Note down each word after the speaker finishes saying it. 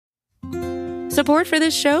Support for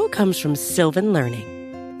this show comes from Sylvan Learning.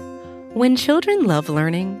 When children love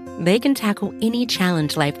learning, they can tackle any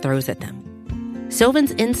challenge life throws at them.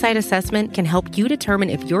 Sylvan's Insight Assessment can help you determine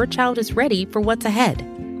if your child is ready for what's ahead.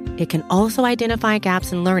 It can also identify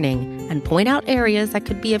gaps in learning and point out areas that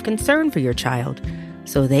could be of concern for your child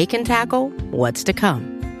so they can tackle what's to come.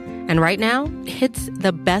 And right now, it's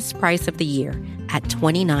the best price of the year at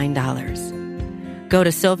 $29. Go to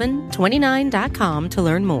sylvan29.com to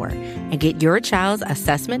learn more and get your child's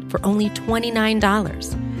assessment for only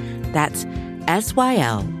 $29. That's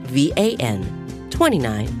SYLVAN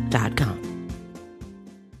 29.com.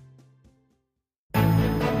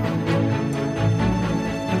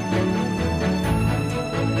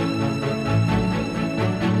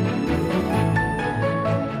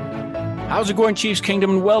 How's it going, Chiefs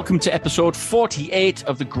Kingdom? And welcome to episode 48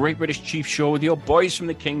 of the Great British Chiefs Show with your boys from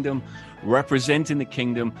the Kingdom, representing the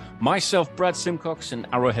Kingdom, myself, Brad Simcox, and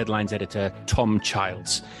Arrowheadlines editor, Tom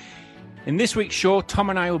Childs. In this week's show, Tom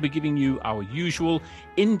and I will be giving you our usual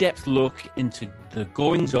in-depth look into the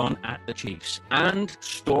goings-on at the Chiefs and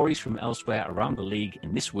stories from elsewhere around the league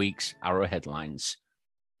in this week's Arrowheadlines.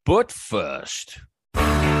 But first...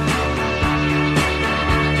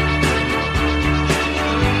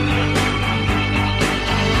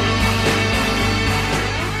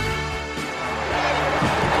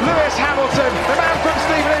 Lewis Hamilton, the man from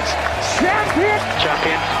Stevenage, champion!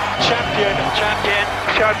 Champion, champion, champion,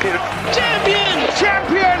 champion, champion,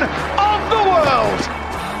 champion of the world!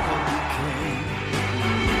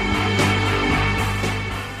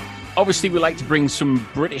 Obviously, we like to bring some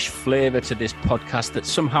British flavour to this podcast that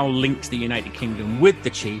somehow links the United Kingdom with the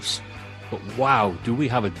Chiefs. But wow, do we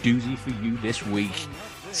have a doozy for you this week.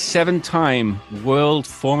 7-time World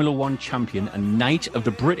Formula One champion and Knight of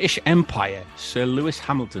the British Empire, Sir Lewis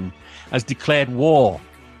Hamilton, has declared war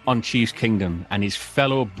on Chiefs Kingdom and his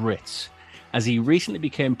fellow Brits as he recently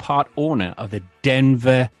became part owner of the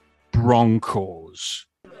Denver Broncos.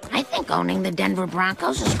 I think owning the Denver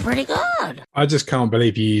Broncos is pretty good. I just can't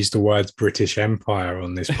believe you used the words British Empire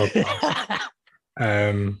on this podcast.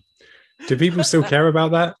 Do people still care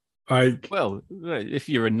about that? Well, if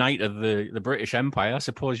you're a knight of the British Empire, I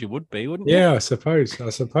suppose you would be, wouldn't you? Yeah, I suppose.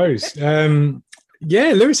 Lewis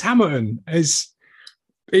Hamilton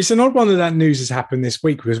it's an odd one that news has happened this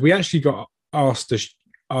week because we actually got asked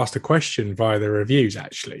a question via the reviews,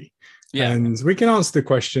 actually. Yeah. And we can answer the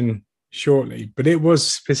question shortly, but it was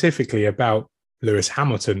specifically about Lewis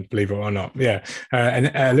Hamilton, believe it or not. Yeah. And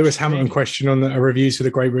a Lewis Hamilton question on the reviews for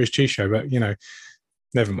the Great British Chiefs Show, but,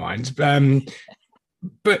 never mind.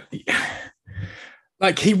 But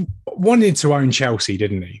he wanted to own Chelsea,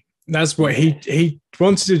 didn't he? That's what he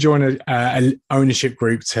wanted to join an ownership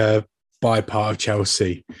group to buy part of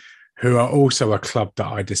Chelsea, who are also a club that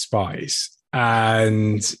I despise.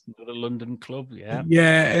 And the London club, yeah.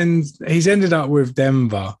 Yeah, and he's ended up with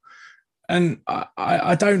Denver. And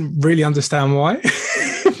I don't really understand why,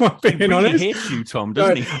 if I'm being honest. He hates you, Tom,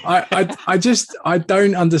 doesn't he? I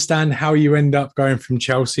don't understand how you end up going from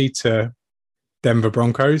Chelsea to Denver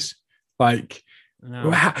Broncos.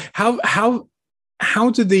 No. How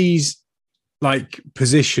do these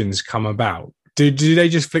positions come about? Do they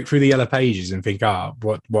just flick through the yellow pages and think,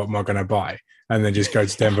 what am I going to buy, and then just go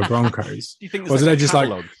to Denver Broncos? Do you think do they just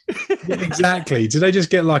exactly? Do they just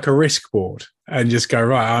get a risk board and just go,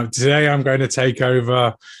 right, today I'm going to take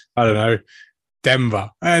over, I don't know, Denver,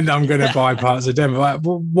 and I'm going to buy parts of Denver?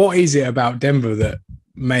 What is it about Denver that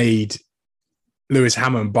made Lewis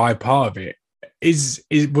Hamilton buy part of it?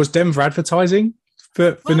 Was Denver advertising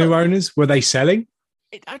for new owners? Were they selling?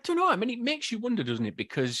 I don't know. I mean, it makes you wonder, doesn't it?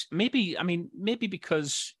 Because maybe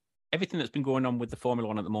because everything that's been going on with the Formula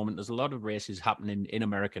One at the moment, there's a lot of races happening in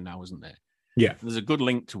America now, isn't there? Yeah. There's a good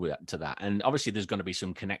link to that. And obviously there's going to be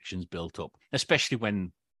some connections built up, especially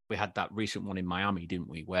when we had that recent one in Miami, didn't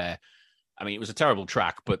we? Where, it was a terrible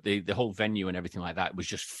track, but the whole venue and everything like that was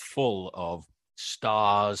just full of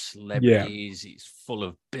stars, celebrities. It's full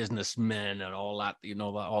of businessmen and all that,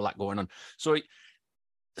 all that going on. So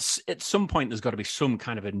at some point, there's got to be some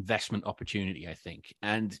kind of investment opportunity, I think.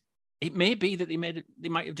 And it may be that they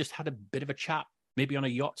might have just had a bit of a chat, maybe on a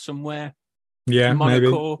yacht somewhere. Yeah, in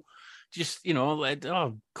Monaco. Maybe. Just,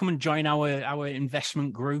 come and join our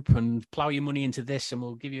investment group and plow your money into this and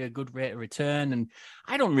we'll give you a good rate of return. And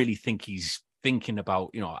I don't really think he's thinking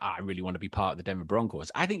about, I really want to be part of the Denver Broncos.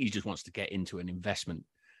 I think he just wants to get into an investment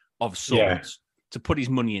of sorts to put his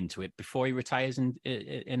money into it before he retires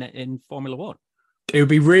in Formula One. It would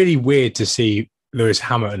be really weird to see Lewis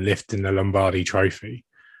Hamilton lifting the Lombardi Trophy.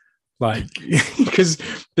 Like,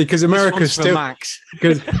 because America still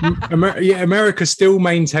America still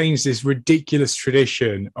maintains this ridiculous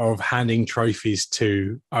tradition of handing trophies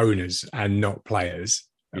to owners and not players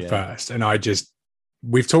at first. And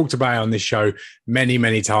we've talked about it on this show many,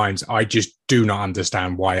 many times. I just do not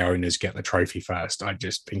understand why owners get the trophy first. I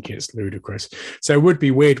just think it's ludicrous. So it would be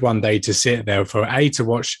weird one day to sit there for A, to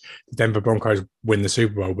watch the Denver Broncos win the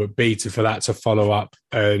Super Bowl, but B, for that to follow up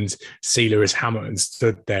and see Lewis Hamilton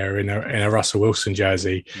stood there in a Russell Wilson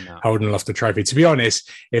jersey holding aloft the trophy. To be honest,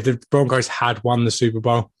 if the Broncos had won the Super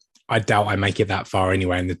Bowl, I doubt I make it that far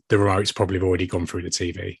anyway, and the remote's probably have already gone through the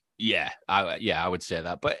TV. Yeah, I would say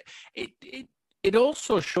that. But it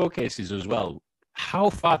also showcases as well how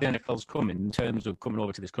far the NFL's come in terms of coming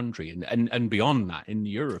over to this country and beyond that in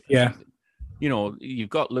Europe. Yeah. You know, you've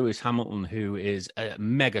got Lewis Hamilton, who is a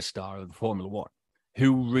mega star of Formula One,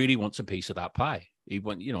 who really wants a piece of that pie. He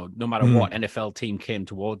went, no matter what NFL team came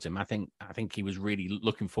towards him, I think he was really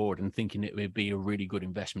looking forward and thinking it would be a really good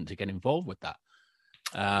investment to get involved with that.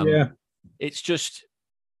 It's just,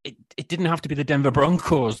 it didn't have to be the Denver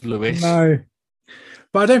Broncos, Lewis. No.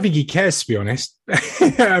 But I don't think he cares, to be honest.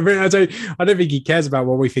 I don't think he cares about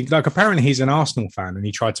what we think. Like, apparently he's an Arsenal fan and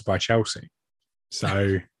he tried to buy Chelsea.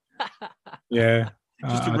 So, yeah.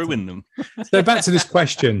 Just to ruin them. So back to this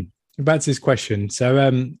question. So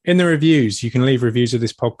in the reviews, you can leave reviews of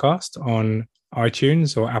this podcast on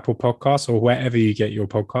iTunes or Apple Podcasts or wherever you get your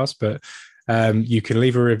podcast. But you can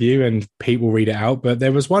leave a review and Pete will read it out. But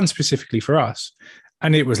there was one specifically for us,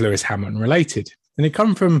 and it was Lewis Hamilton related. And it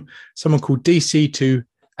come from someone called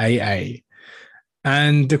DC2AA.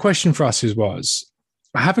 And the question for us was,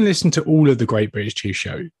 I haven't listened to all of the Great British Chief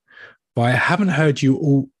Show, but I haven't heard you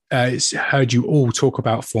all talk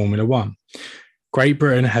about Formula One. Great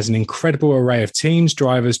Britain has an incredible array of teams,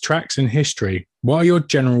 drivers, tracks, and history. What are your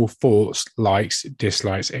general thoughts, likes,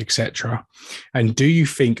 dislikes, etc.? And do you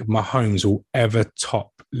think Mahomes will ever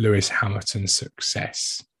top Lewis Hamilton's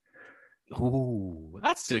success? Oh,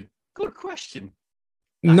 that's a good question.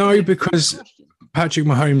 No, because Patrick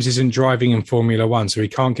Mahomes isn't driving in Formula One, so he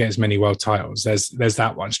can't get as many world titles. There's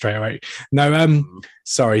that one straight away. No,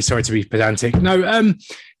 sorry to be pedantic. No,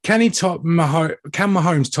 can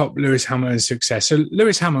Mahomes top Lewis Hamilton's success? So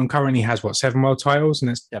Lewis Hamilton currently has 7 world titles,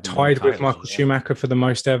 and it's tied with Michael Schumacher for the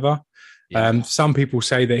most ever. Yeah. Some people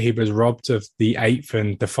say that he was robbed of the 8th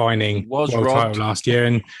and defining world title last year,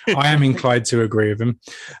 and I am inclined to agree with him.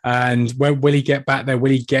 And will he get back there?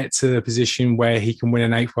 Will he get to the position where he can win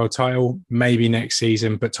an 8th world title? Maybe next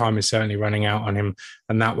season, but time is certainly running out on him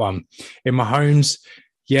and that one. In Mahomes,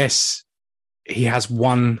 yes, he has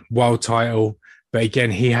 1 world title, but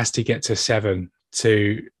again, he has to get to 7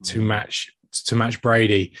 to match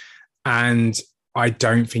Brady. And I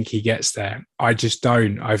don't think he gets there. I just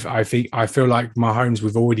don't. I feel like Mahomes,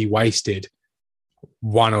 we've already wasted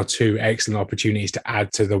 1 or 2 excellent opportunities to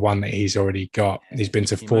add to the one that he's already got. He's been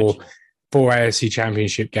to four AFC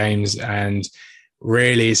Championship games, and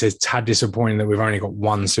really it's a tad disappointing that we've only got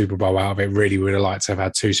 1 Super Bowl out of it. Really would have liked to have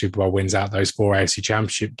had 2 Super Bowl wins out of those 4 AFC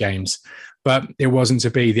Championship games, but it wasn't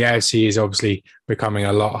to be. The AFC is obviously becoming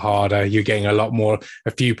a lot harder. You're getting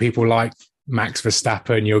a few people like Max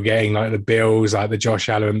Verstappen, you're getting like the Bills, like the Josh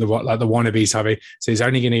Allen, the wannabes have it. So it's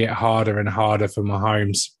only going to get harder and harder for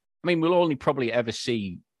Mahomes. I mean, we'll only probably ever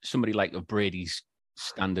see somebody like of Brady's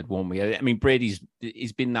standard, won't we? I mean,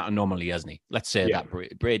 he's been that anomaly, hasn't he? Let's say that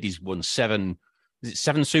Brady's won 7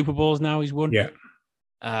 Super Bowls now he's won? Yeah.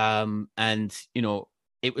 And,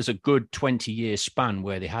 it was a good 20-year span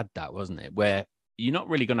where they had that, wasn't it? Where you're not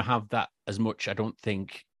really going to have that as much, I don't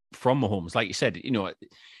think, from Mahomes. Like you said,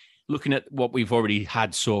 looking at what we've already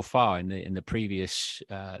had so far in the previous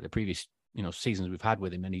seasons we've had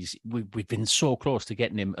with him, and we've been so close to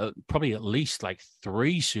getting him probably at least like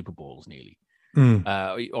 3 Super Bowls nearly.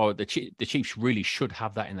 Or the Chiefs really should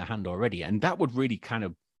have that in their hand already, and that would really kind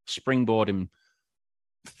of springboard him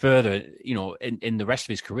further, in the rest of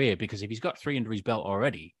his career. Because if he's got 3 under his belt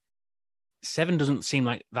already, 7 doesn't seem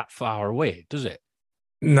like that far away, does it?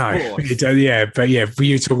 No, but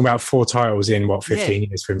you're talking about 4 titles in 15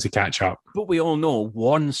 years for him to catch up. But we all know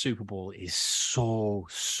 1 Super Bowl is so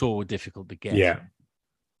difficult to get. Yeah,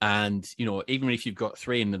 and even if you've got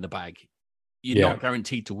 3 in the bag, you're not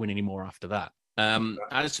guaranteed to win anymore after that.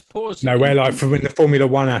 I suppose. No, where like from the Formula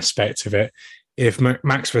One aspect of it, if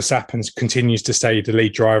Max Verstappen continues to stay the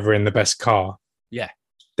lead driver in the best car,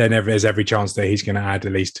 then there's every chance that he's going to add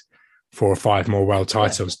at least 4 or 5 more world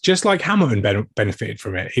titles, just like Hamilton benefited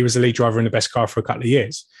from it. He was the lead driver in the best car for a couple of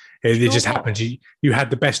years. It just happened. You had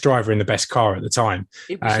the best driver in the best car at the time.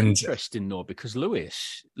 It was interesting though, because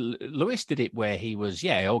Lewis did it where he was, he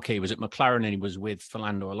was at McLaren and he was with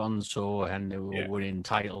Fernando Alonso and they were winning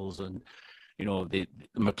titles, and the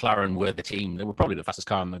McLaren were the team. They were probably the fastest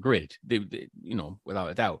car on the grid,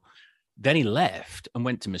 without a doubt. Then he left and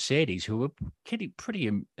went to Mercedes, who were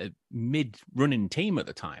pretty mid-running team at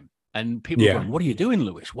the time. And people were going, "What are you doing,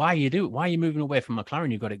 Lewis? Why are you moving away from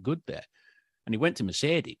McLaren? You got it good there." And he went to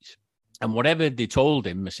Mercedes. And whatever they told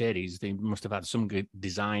him, Mercedes, they must have had some good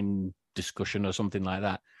design discussion or something like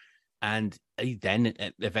that. And he then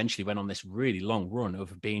eventually went on this really long run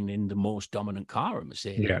of being in the most dominant car at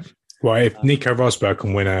Mercedes. Yeah. Well, if Nico Rosberg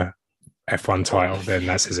can win a F1 title, then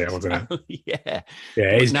that says it, doesn't it? Yeah.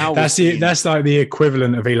 That's like the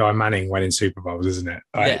equivalent of Eli Manning winning Super Bowls, isn't it?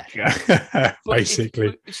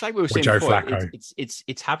 Basically. It's like we were saying Joe before, Flacco.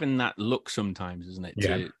 It's having that look sometimes, isn't it?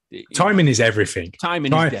 Yeah. Timing is everything.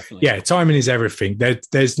 Timing is definitely. Yeah, timing is everything.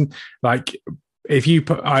 There's like, if you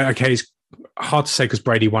put, it's hard to say because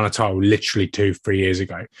Brady won a title literally 2-3 years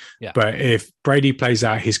ago. Yeah. But if Brady plays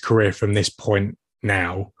out his career from this point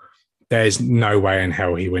now, there's no way in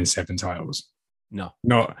hell he wins 7 titles. No,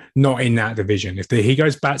 not in that division. If he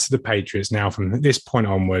goes back to the Patriots now from this point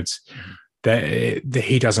onwards,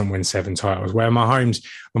 he doesn't win 7 titles. Where Mahomes,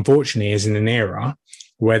 unfortunately, is in an era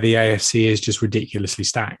where the AFC is just ridiculously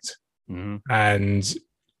stacked, and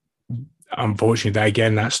unfortunately,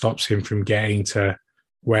 that stops him from getting to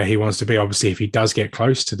where he wants to be. Obviously, if he does get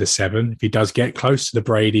close to the 7, if he does get close to the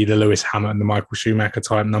Brady, the Lewis Hamilton, the Michael Schumacher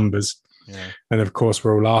type numbers. Yeah. And of course,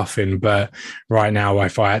 we're all laughing. But right now,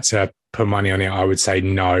 if I had to put money on it, I would say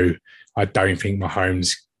no. I don't think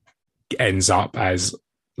Mahomes ends up as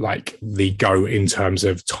like the GOAT in terms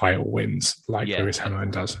of title wins, like Lewis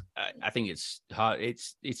Hamilton does. I think it's hard.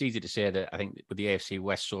 It's easy to say that. I think with the AFC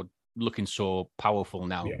West looking so powerful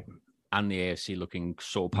now, and the AFC looking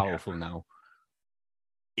so powerful now,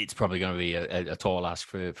 it's probably going to be a tall ask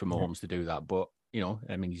for Mahomes to do that. But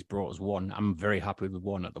he's brought us 1. I'm very happy with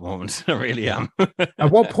 1 at the moment. I really am.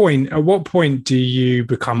 At what point do you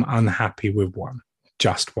become unhappy with 1?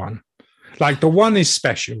 Just 1? Like the 1 is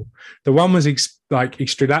special. The 1 was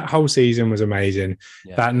extra. That whole season was amazing.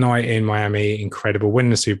 Yeah. That night in Miami, incredible.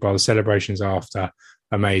 Winning the Super Bowl, the celebrations after,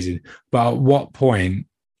 amazing. But at what point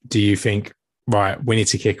do you think, right, we need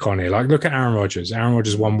to kick on here? Like, look at Aaron Rodgers. Aaron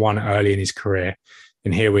Rodgers won 1 early in his career.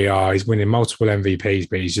 And here we are. He's winning multiple MVPs,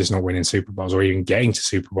 but he's just not winning Super Bowls or even getting to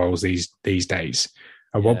Super Bowls these days.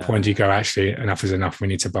 At what point do you go, actually, enough is enough? We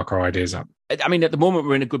need to buck our ideas up. I mean, at the moment,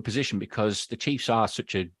 we're in a good position because the Chiefs are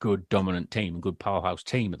such a good, dominant team, a good powerhouse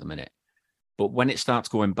team at the minute. But when it starts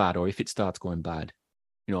going bad, or if it starts going bad,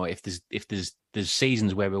 if there's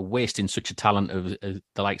seasons where we're wasting such a talent of the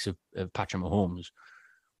likes of Patrick Mahomes,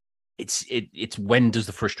 it's when does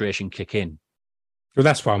the frustration kick in? Well,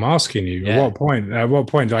 that's why I'm asking you. At what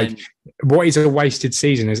point? Like, what is a wasted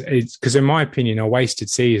season? Is because, in my opinion, a wasted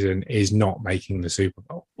season is not making the Super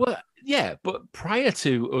Bowl. Well, yeah, but prior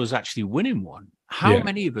to us actually winning one, how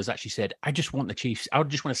many of us actually said, "I just want the Chiefs. I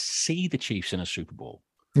just want to see the Chiefs in a Super Bowl."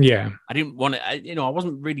 Yeah, I didn't want it. I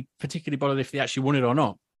wasn't really particularly bothered if they actually won it or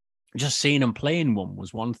not. Just seeing them playing one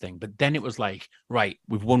was one thing, but then it was like, right,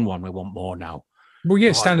 we've won one, we want more now. Well,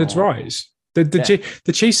 yeah, standards rise.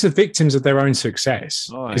 The Chiefs are victims of their own success.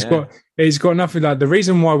 It's got nothing like the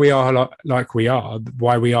reason why we are like we are,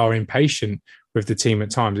 why we are impatient with the team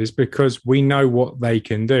at times is because we know what they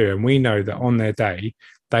can do, and we know that on their day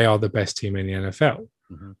they are the best team in the NFL.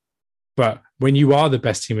 Mm-hmm. But when you are the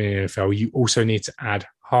best team in the NFL, you also need to add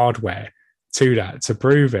hardware to that to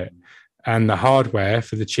prove it. And the hardware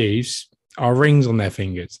for the Chiefs are rings on their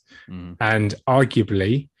fingers, and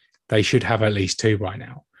arguably they should have at least 2 by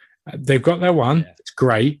now. They've got their 1. It's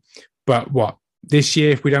great. But what? This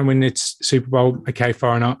year, if we don't win the Super Bowl, okay,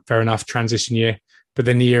 fair enough, transition year. But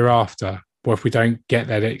then the year after, what if we don't get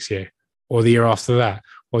there next year? Or the year after that?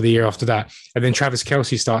 Or the year after that? And then Travis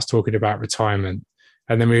Kelce starts talking about retirement.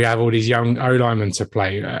 And then we have all these young O-linemen to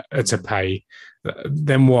pay.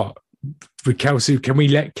 Then what? With Kelce, can we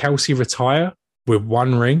let Kelce retire with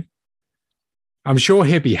 1 ring? I'm sure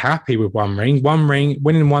he'll be happy with 1 ring. 1 ring,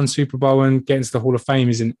 winning 1 Super Bowl and getting to the Hall of Fame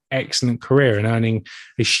is an excellent career and earning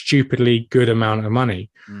a stupidly good amount of money.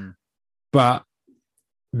 But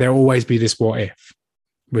there'll always be this what if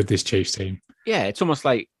with this Chiefs team. Yeah, it's almost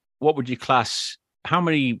like, how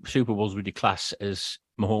many Super Bowls would you class as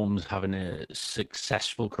Mahomes having a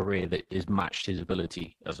successful career that is matched his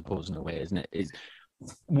ability, I suppose, in a way, isn't it?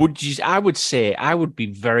 I would say I would be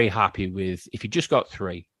very happy with if you just got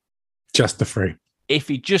 3. Just the 3. if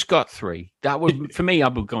he just got 3, that would, for me, I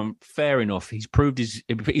would have gone, fair enough. He's proved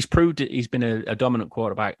that he's been a dominant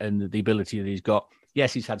quarterback and the ability that he's got.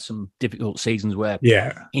 Yes, he's had some difficult seasons where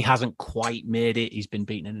he hasn't quite made it. He's been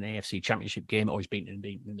beaten in an AFC Championship game, or he's beaten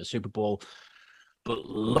in the Super Bowl. But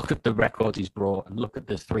look at the records he's brought, and look at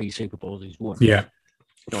the 3 Super Bowls he's won. Yeah,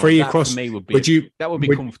 3 across. For me would be that would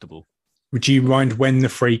be comfortable. Would you mind when the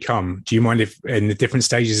 3 come? Do you mind if in the different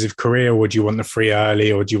stages of career, or do you want the 3 early,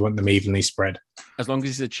 or do you want them evenly spread? As long as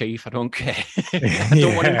he's a Chief, I don't care. I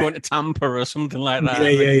don't want him going to Tampa or something like that.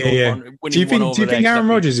 Yeah. Do you think Aaron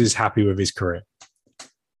Rodgers is happy with his career?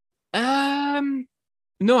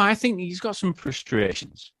 No, I think he's got some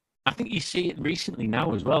frustrations. I think you see it recently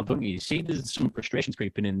now as well, don't you? You see there's some frustrations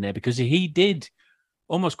creeping in there because he did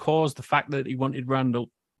almost cause the fact that he wanted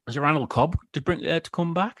Randall Cobb to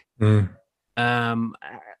come back. I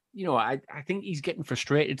think he's getting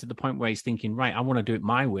frustrated to the point where he's thinking, right, I want to do it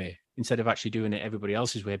my way instead of actually doing it everybody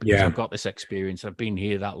else's way because I've got this experience. I've been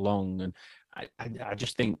here that long. And I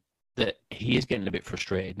just think that he is getting a bit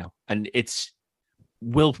frustrated now. And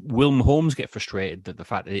will Mahomes get frustrated at the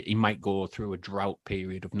fact that he might go through a drought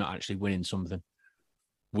period of not actually winning something?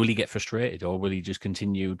 Will he get frustrated, or will he just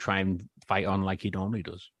continue try and fight on like he normally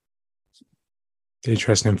does?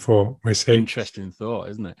 Interesting thought. We'll see. Interesting thought,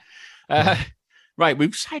 isn't it? Right,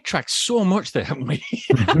 we've sidetracked so much there, haven't we?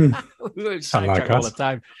 We've sidetracked all the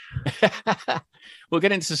time. We'll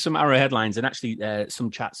get into some Arrow headlines and actually some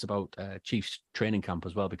chats about Chiefs training camp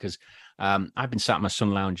as well, because I've been sat in my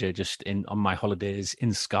sun lounger just on my holidays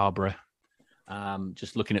in Scarborough,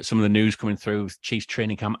 just looking at some of the news coming through Chiefs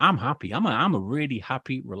training camp. I'm happy. I'm a really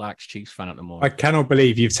happy, relaxed Chiefs fan at the moment. I cannot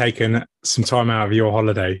believe you've taken some time out of your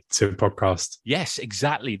holiday to podcast. Yes,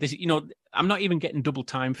 exactly. This, I'm not even getting double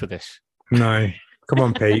time for this. No, come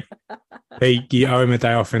on, Pete. Pete, you owe him a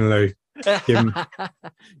day off in lieu.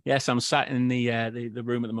 Yes, I'm sat in the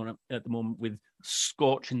room at the moment with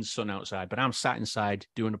scorching sun outside, but I'm sat inside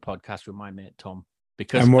doing a podcast with my mate Tom.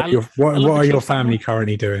 Because and what are your family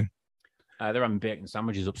currently doing? They're having bacon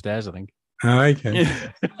sandwiches upstairs, I think. Oh, okay.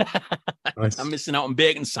 Nice. I'm missing out on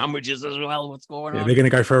bacon sandwiches as well. What's going on? They're going to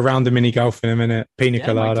go for a round of mini golf in a minute. Pina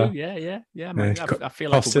colada. Yeah. I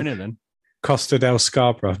feel like a winner then. Costa del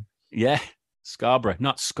Scarborough. Yeah, Scarborough,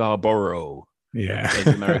 not Scarborough. Yeah, as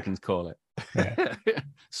the Americans call it. Yeah.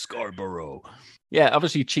 Scarborough. Yeah,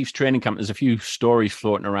 obviously Chiefs training camp. There's a few stories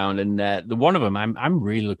floating around, and the one of them I'm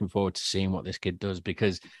really looking forward to seeing what this kid does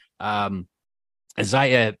because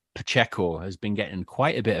Isaiah Pacheco has been getting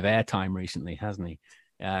quite a bit of airtime recently, hasn't he?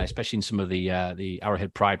 Especially in some of the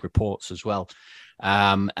Arrowhead Pride reports as well.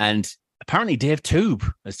 And apparently Dave Toob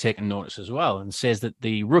has taken notice as well and says that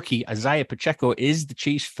the rookie Isaiah Pacheco is the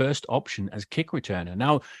Chiefs' first option as kick returner.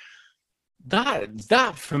 Now,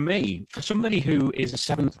 that for me, for somebody who is a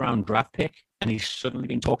 7th round draft pick, and he's suddenly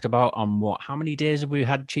been talked about on how many days have we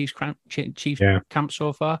had Chiefs camp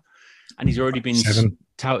so far? And he's already been 7.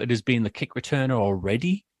 touted as being the kick returner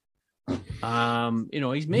already.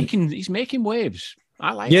 He's making waves.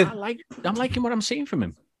 I'm liking what I'm seeing from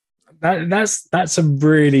him. That's a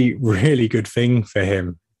really, really good thing for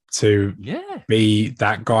him to be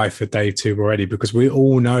that guy for Dave Toob already, because we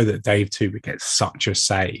all know that Dave Toob gets such a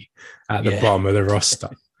say at the bottom of the roster.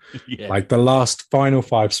 Like the last final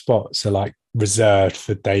 5 spots are like reserved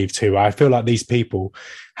for Dave Toob. I feel like these people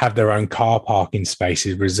have their own car parking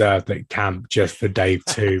spaces reserved at camp just for Dave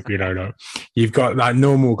Toob. You've got like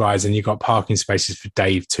normal guys and you've got parking spaces for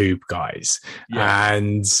Dave Toob guys.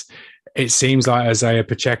 And it seems like Isaiah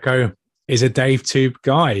Pacheco is a Dave Toob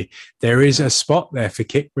guy. There is a spot there for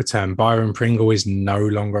kick return. Byron Pringle is no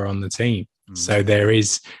longer on the team. So there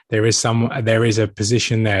is a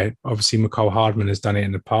position there. Obviously, McCole Hardman has done it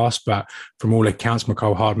in the past, but from all accounts,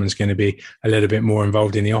 McCole Hardman's going to be a little bit more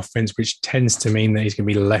involved in the offense, which tends to mean that he's going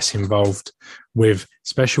to be less involved with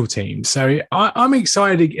special teams. So I'm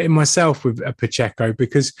excited myself with Pacheco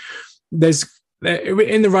because there's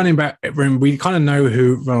in the running back room, we kind of know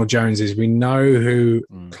who Ronald Jones is. We know who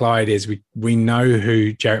Clyde is. We know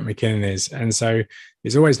who Jerick McKinnon is. And so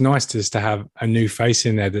it's always nice to have a new face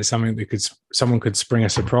in there, that's something that someone could spring a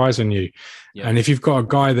surprise on you. Yeah. And if you've got a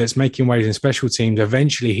guy that's making waves in special teams,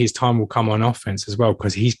 eventually his time will come on offense as well,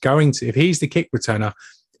 because if he's the kick returner,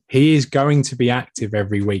 he is going to be active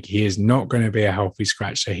every week. He is not going to be a healthy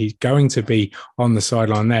scratch. So he's going to be on the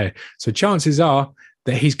sideline there. So chances are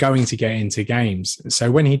that he's going to get into games. So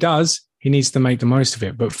when he does, he needs to make the most of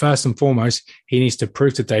it. But first and foremost, he needs to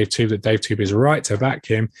prove to Dave Toob that Dave Toob is right to back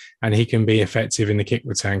him and he can be effective in the kick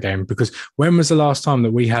return game. Because when was the last time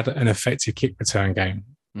that we had an effective kick return game?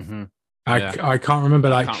 Mm-hmm. I can't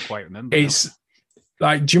remember. I can't quite remember.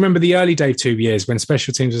 like, do you remember the early Dave Tube years when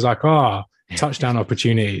special teams was like, touchdown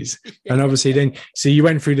opportunities? And obviously then, so you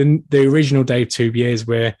went through the original Dave Tube years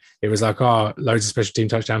where it was like, loads of special team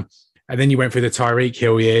touchdown. And then you went through the Tyreek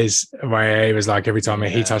Hill years where it was like every time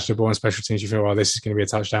he touched the ball on special teams, you feel, this is going to be a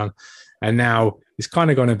touchdown. And now it's kind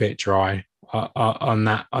of gone a bit dry on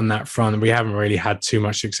that front. We haven't really had too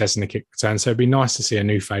much success in the kick return. So it'd be nice to see a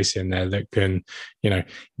new face in there that can,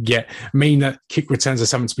 mean that kick returns are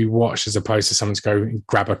something to be watched as opposed to someone to go and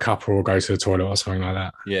grab a cup or go to the toilet or something like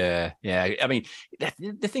that. Yeah. I mean,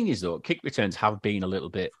 the thing is, though, kick returns have been a little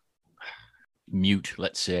bit mute,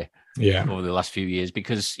 let's say, over the last few years,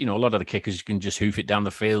 because a lot of the kickers can just hoof it down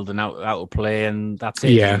the field and out of play, and that's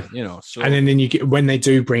it. So, and then you get, when they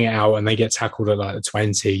do bring it out and they get tackled at like the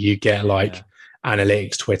 20, you get like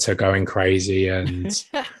analytics Twitter going crazy and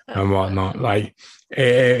and whatnot. Like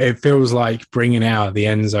it feels like bringing it out of the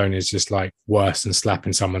end zone is just like worse than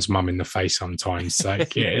slapping someone's mum in the face sometimes.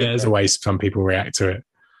 Like there's a way some people react to it.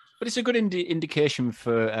 But it's a good indication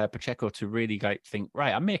for Pacheco to really think,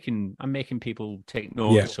 right, I'm making people take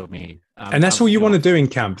notice of me. And that's all you want to do in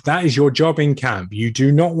camp. That is your job in camp. You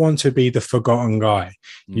do not want to be the forgotten guy.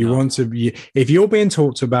 You want to be, if you're being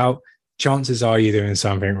talked about, chances are you're doing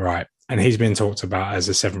something right. And he's been talked about as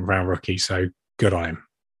a 7th round rookie. So good on him.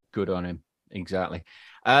 Good on him. Exactly.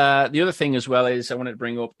 The other thing as well is I wanted to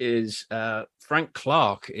bring up is Frank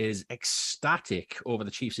Clark is ecstatic over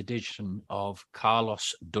the Chiefs' addition of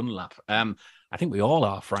Carlos Dunlap. I think we all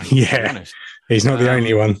are, Frank. Yeah, to be honest. He's not the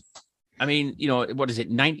only one. I mean, what is it?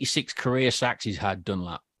 96 career sacks he's had,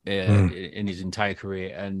 Dunlap, in his entire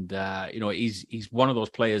career, and he's one of those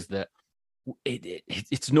players that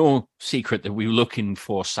it's no secret that we were looking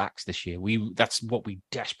for sacks this year. That's what we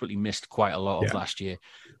desperately missed quite a lot of last year.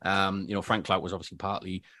 Frank Clark was obviously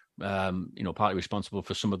partly responsible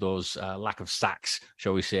for some of those lack of sacks,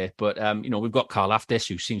 shall we say. But we've got Karl Aftis,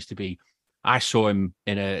 who seems to be. I saw him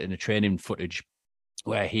in a training footage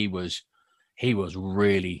where he was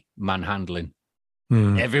really manhandling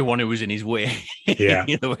everyone who was in his way.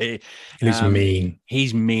 He's mean.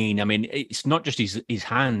 He's mean. I mean, it's not just his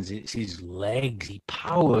hands; it's his legs. He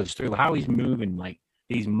powers through. How he's moving like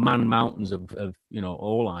these man mountains of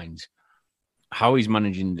all lines. How he's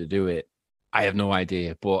managing to do it, I have no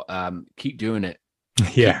idea. But keep doing it.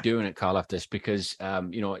 Keep doing it, Karl Aftis, because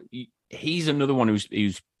he's another one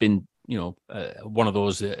who's been one of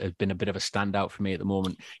those that has been a bit of a standout for me at the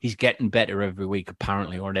moment. He's getting better every week,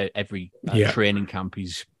 apparently, or every training camp.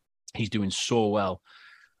 He's doing so well,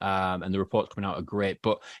 and the reports coming out are great.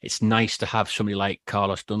 But it's nice to have somebody like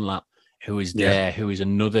Carlos Dunlap who is there, who is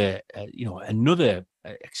another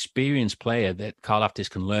experienced player that Karl Aftis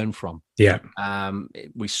can learn from.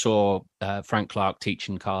 We saw Frank Clark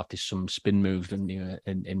teaching Karl Aftis some spin moves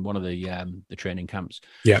in one of the training camps.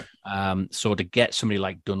 So to get somebody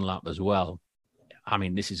like Dunlap as well, I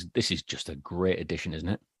mean, this is just a great addition, isn't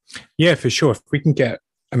it? Yeah, for sure. If we can get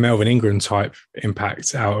a Melvin Ingram type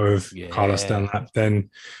impact out of Carlos Dunlap,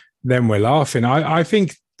 then we're laughing. I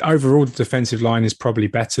think overall the defensive line is probably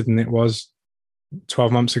better than it was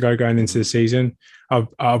 12 months ago going into the season.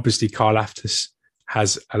 Obviously, Karl Aftis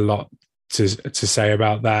has a lot to say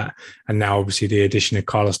about that. And now, obviously, the addition of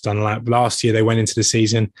Carlos Dunlap. Last year, they went into the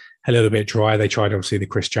season a little bit dry. They tried, obviously, the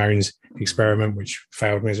Chris Jones experiment, which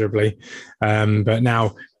failed miserably. But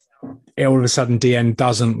now, all of a sudden, DN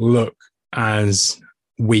doesn't look as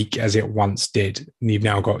weak as it once did. You've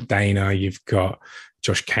now got Dana, you've got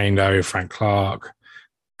Josh Kando, Frank Clark,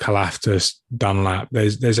 Karl Aftis, Dunlap.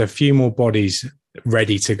 There's a few more bodies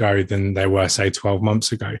ready to go than there were, say, 12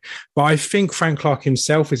 months ago. But I think Frank Clark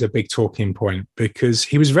himself is a big talking point because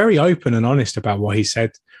he was very open and honest about what he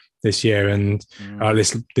said this year and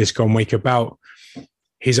this gone week about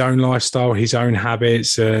his own lifestyle, his own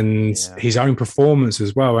habits, and his own performance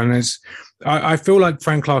as well. And I feel like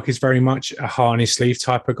Frank Clark is very much a heart on his sleeve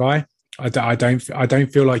type of guy. I don't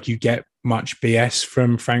feel like you get much BS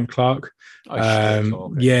from Frank Clark.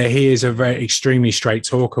 He is a very extremely straight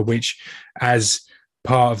talker, which as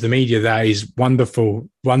part of the media, that is wonderful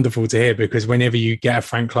to hear, because whenever you get a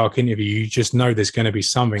Frank Clark interview, you just know there's going to be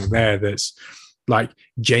something there that's like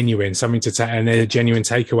genuine, something to take and a genuine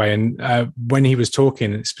takeaway. And when he was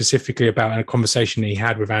talking specifically about a conversation that he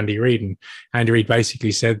had with Andy Reid, and Andy Reid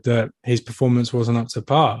basically said that his performance wasn't up to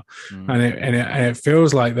par. And it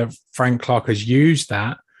feels like that Frank Clark has used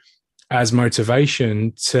that as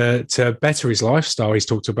motivation to better his lifestyle. He's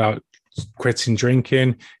talked about quitting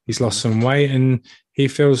drinking, he's lost some weight, and he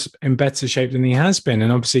feels in better shape than he has been.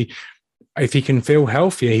 And obviously, if he can feel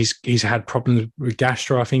healthier, he's had problems with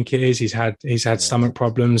gastro, I think it is. He's had stomach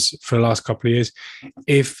problems for the last couple of years.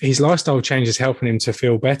 If his lifestyle change is helping him to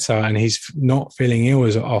feel better and he's not feeling ill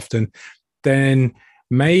as often, then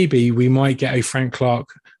maybe we might get a Frank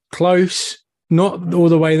Clark close, not all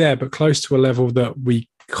the way there, but close to a level that we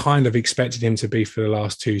kind of expected him to be for the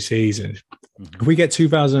last 2 seasons. If we get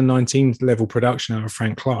 2019 level production out of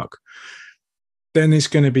Frank Clark, then it's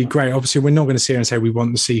going to be great. Obviously, we're not going to sit here and say we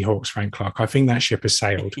want the Seahawks, Frank Clark. I think that ship has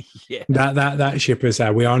sailed. That ship has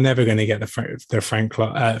sailed. We are never going to get the Frank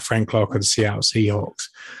Clark of the Seattle Seahawks.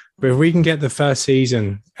 But if we can get the first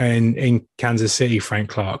season in Kansas City, Frank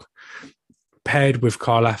Clark, paired with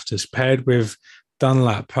Carl Aftis, paired with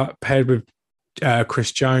Dunlap, paired with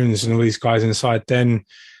Chris Jones and all these guys inside, then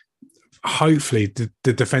hopefully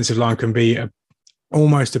the defensive line can be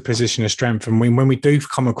almost a position of strength. And when we do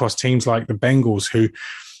come across teams like the Bengals who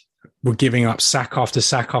were giving up sack after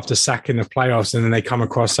sack after sack in the playoffs, and then they come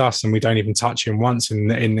across us and we don't even touch him once in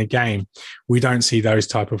the game, we don't see those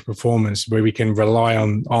type of performance where we can rely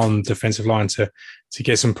on defensive line to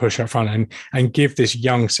get some push up front and give this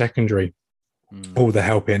young secondary all the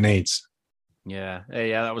help it needs. Yeah,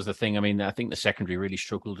 that was the thing. I mean, I think the secondary really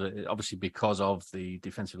struggled, obviously because of the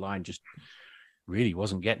defensive line just really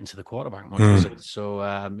wasn't getting to the quarterback much, was it? So,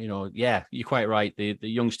 you're quite right. The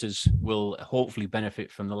youngsters will hopefully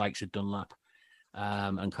benefit from the likes of Dunlap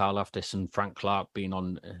and Carl Aftis and Frank Clark being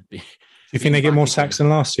on. Do you think they get more sacks than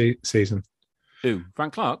last season? Who?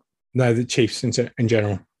 Frank Clark? No, the Chiefs in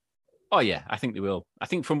general. Oh, yeah, I think they will. I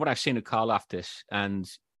think from what I've seen of Carl Aftis and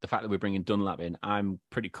the fact that we're bringing Dunlap in, I'm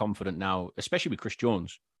pretty confident now, especially with Chris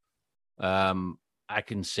Jones. I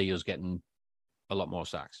can see us getting a lot more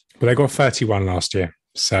sacks. But they got 31 last year,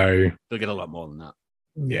 so they'll get a lot more than that.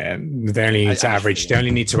 Yeah, they only need to average. They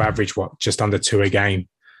only need to average just under 2 a game.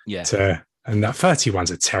 Yeah, and that 31's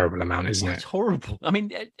a terrible amount, isn't it? It's horrible. I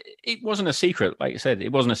mean, it wasn't a secret. Like I said,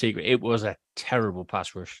 it wasn't a secret. It was a terrible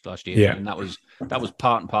pass rush last year. Yeah, and that was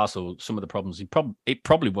part and parcel of some of the problems. It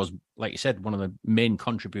probably was, like you said, one of the main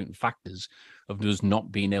contributing factors of us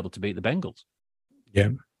not being able to beat the Bengals. Yeah,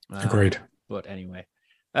 agreed. But anyway,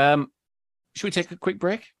 should we take a quick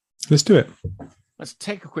break? Let's do it. Let's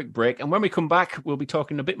take a quick break. And when we come back, we'll be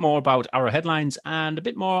talking a bit more about our headlines and a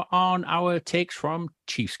bit more on our takes from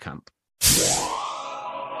Chiefs camp.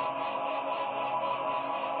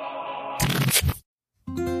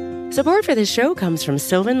 Support for this show comes from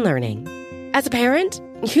Sylvan Learning. As a parent,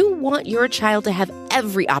 you want your child to have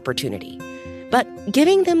every opportunity, but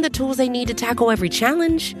giving them the tools they need to tackle every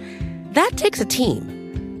challenge, that takes a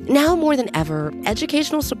team. Now more than ever,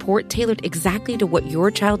 educational support tailored exactly to what your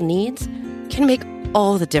child needs can make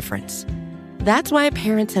all the difference. That's why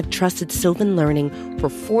parents have trusted Sylvan Learning for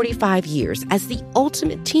 45 years as the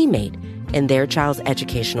ultimate teammate in their child's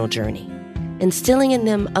educational journey, instilling in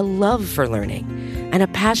them a love for learning and a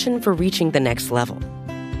passion for reaching the next level.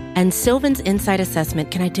 And Sylvan's Insight Assessment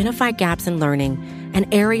can identify gaps in learning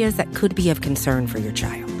and areas that could be of concern for your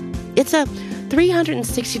child. It's a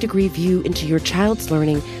 360-degree view into your child's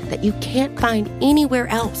learning that you can't find anywhere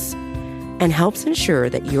else, and helps ensure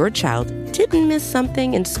that your child didn't miss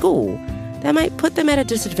something in school that might put them at a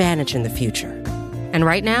disadvantage in the future. And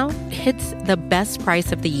right now, it's the best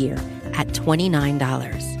price of the year at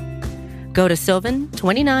 $29. Go to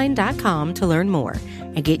sylvan29.com to learn more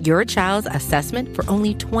and get your child's assessment for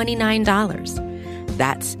only $29.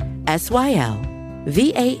 That's SYLVAN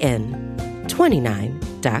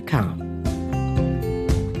 29.com.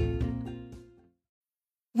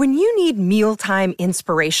 When you need mealtime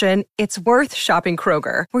inspiration, it's worth shopping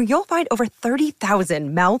Kroger, where you'll find over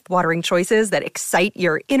 30,000 mouth-watering choices that excite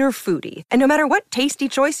your inner foodie. And no matter what tasty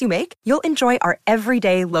choice you make, you'll enjoy our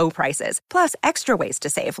everyday low prices, plus extra ways to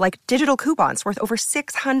save, like digital coupons worth over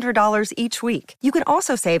 $600 each week. You can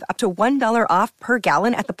also save up to $1 off per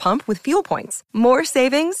gallon at the pump with fuel points. More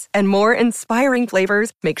savings and more inspiring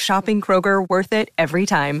flavors make shopping Kroger worth it every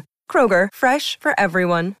time. Kroger, fresh for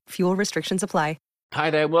everyone. Fuel restrictions apply. Hi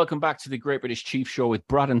there, welcome back to the Great British Chiefs Show with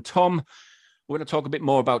Brad and Tom. We're going to talk a bit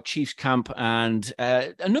more about Chiefs camp and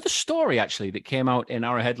another story, actually, that came out in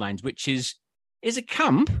Arrowheadlines, which is a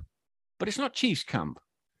camp, but it's not Chiefs camp.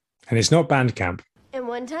 And it's not band camp. And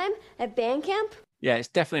one time at band camp? Yeah, it's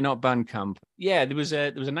definitely not band camp. Yeah, there was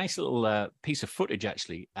a nice little piece of footage,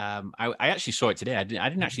 actually. I actually saw it today. I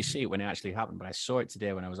didn't actually see it when it actually happened, but I saw it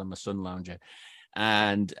today when I was on my Sun Lounger.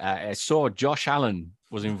 And I saw Josh Allen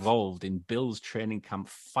was involved in Bill's training camp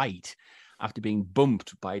fight after being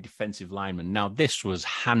bumped by a defensive lineman. Now, this was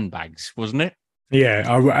handbags, wasn't it? Yeah,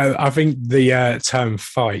 I think the term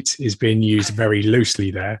fight is being used very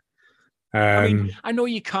loosely there. I mean, I know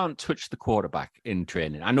you can't touch the quarterback in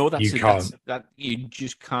training. I know that you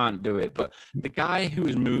just can't do it. But the guy who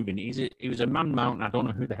was moving, he was a man mountain. I don't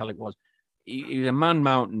know who the hell it was. He was a man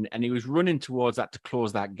mountain, and he was running towards that to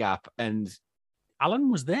close that gap. And Alan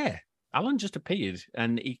was there. Alan just appeared,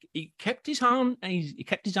 and he kept his hand. He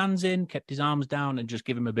kept his hands in, kept his arms down, and just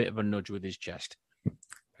give him a bit of a nudge with his chest.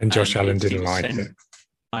 And Josh Allen didn't like it.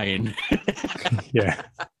 Yeah.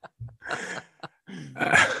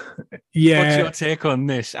 Yeah. What's your take on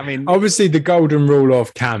this? I mean, obviously, the golden rule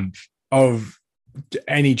of camp, of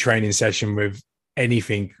any training session with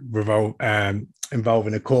anything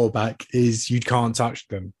involving a quarterback, is you can't touch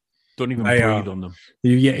them. Don't even breathe on them.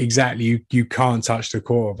 Yeah, exactly. You can't touch the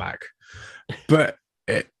quarterback. But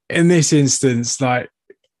in this instance, like,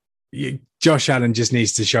 Josh Allen just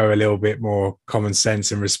needs to show a little bit more common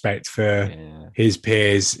sense and respect for his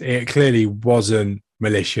peers. It clearly wasn't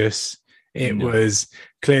malicious. It was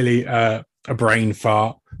clearly a brain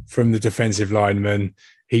fart from the defensive lineman.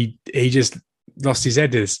 He just lost his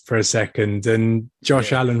head for a second, and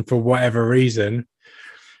Josh Allen, for whatever reason,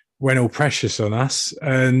 went all precious on us.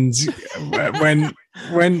 And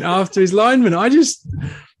when after his lineman,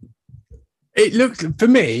 it looked, for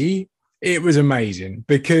me, it was amazing,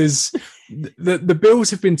 because the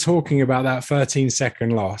Bills have been talking about that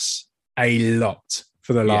 13-second loss a lot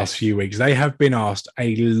for the last few weeks. They have been asked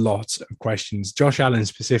a lot of questions. Josh Allen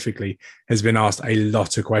specifically has been asked a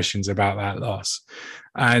lot of questions about that loss.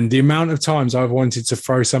 And the amount of times I've wanted to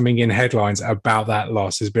throw something in headlines about that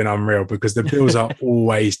loss has been unreal, because the Bills are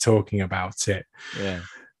always talking about it. Yeah.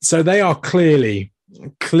 So they are clearly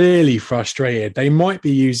frustrated. They might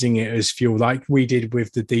be using it as fuel, like we did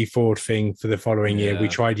with the D Ford thing for the following year. We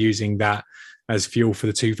tried using that as fuel for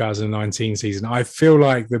the 2019 season. I feel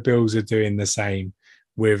like the Bills are doing the same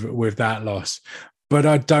with that loss, but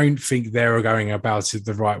I don't think they're going about it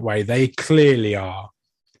the right way. They clearly are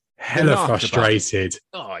hella frustrated.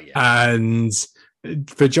 And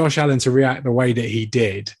for Josh Allen to react the way that he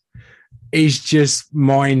did is just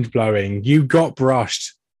mind-blowing. You got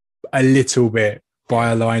brushed a little bit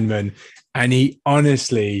by a lineman, and he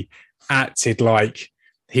honestly acted like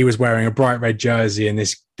he was wearing a bright red jersey, and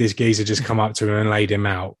this geezer just come up to him and laid him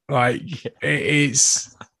out. Like,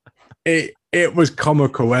 it was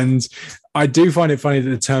comical. And I do find it funny that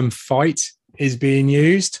the term fight is being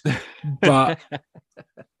used, but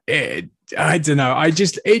I don't know.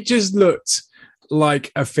 It just looked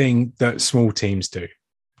like a thing that small teams do.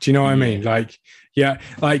 Do you know what I mean? Like,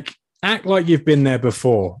 act like you've been there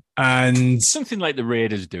before. And something like the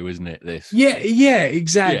Raiders do, isn't it? This. Yeah,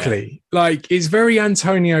 exactly. Yeah. Like, it's very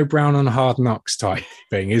Antonio Brown on Hard Knocks type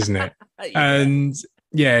thing, isn't it? And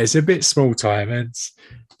it's a bit small time. And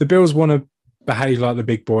the Bills want to behave like the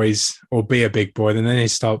big boys, or be a big boy, then they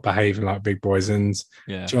start behaving like big boys. And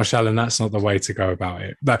Josh Allen, that's not the way to go about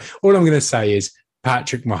it. But all I'm going to say is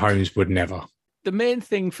Patrick Mahomes would never. The main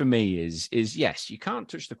thing for me is yes, you can't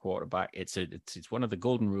touch the quarterback. It's one of the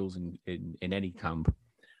golden rules in any camp.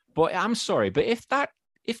 But I'm sorry, but if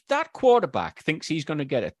that quarterback thinks he's going to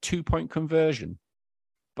get a 2-point conversion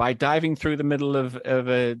by diving through the middle of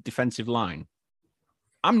a defensive line,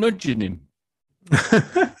 I'm nudging him.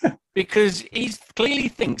 Because he clearly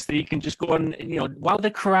thinks that he can just go on, while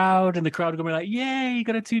the crowd are going to be like, yeah, you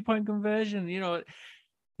got a 2-point conversion.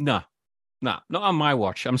 No, not on my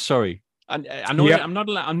watch. I'm sorry. I know I'm not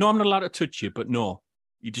allowed to touch you, but no,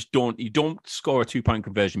 you don't score a 2-point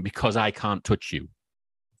conversion because I can't touch you.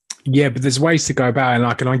 Yeah, but there's ways to go about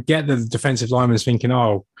it. And I get that the defensive lineman's thinking,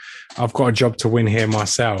 oh, I've got a job to win here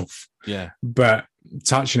myself. Yeah. But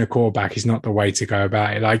touching a quarterback is not the way to go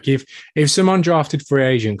about it. Like, if some undrafted free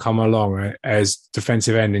agent come along as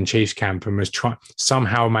defensive end in Chiefs camp and was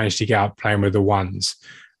somehow managed to get out playing with the ones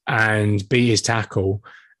and beat his tackle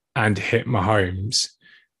and hit Mahomes,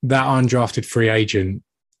 that undrafted free agent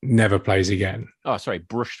never plays again. Oh, sorry,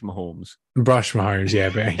 brushed Mahomes, yeah,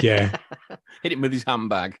 but yeah. Hit him with his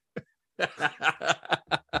handbag.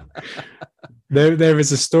 There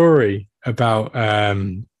is a story about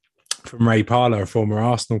from Ray Parlour, a former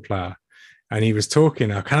Arsenal player, and he was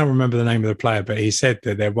talking. I can't remember the name of the player, but he said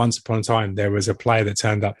that there once upon a time there was a player that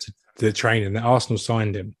turned up to the training that Arsenal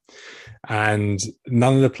signed him, and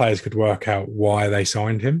none of the players could work out why they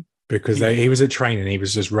signed him, because he was at training. He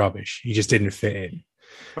was just rubbish. He just didn't fit in.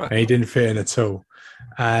 And he didn't fit in at all.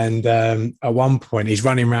 And at one point, he's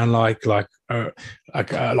running around like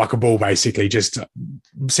a ball, basically, just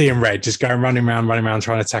seeing red, just running around,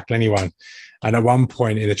 trying to tackle anyone. And at one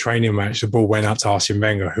point in the training match, the ball went up to Arsene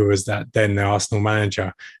Wenger, who was then the Arsenal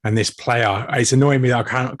manager. And this player, it's annoying me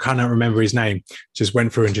that I cannot remember his name, just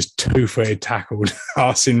went through and just 2-footed tackled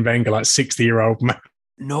Arsene Wenger, like 60-year-old man.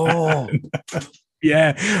 No.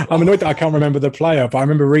 Yeah, I'm annoyed that I can't remember the player, but I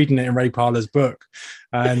remember reading it in Ray Parler's book.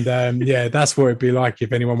 And yeah, that's what it'd be like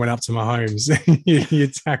if anyone went up to Mahomes.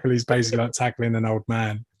 You'd tackle, he's basically like tackling an old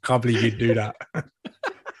man. Can't believe you'd do that.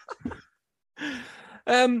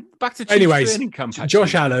 Back to Chiefs training camp. Actually.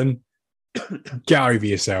 Josh Allen, get over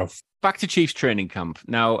yourself. Back to Chiefs training camp.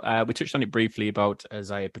 Now, we touched on it briefly about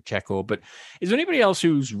Isaiah Pacheco, but is there anybody else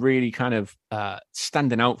who's really kind of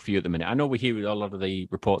standing out for you at the minute? I know we hear a lot of the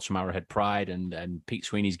reports from Arrowhead Pride, and Pete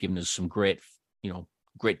Sweeney's given us some great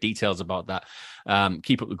details about that.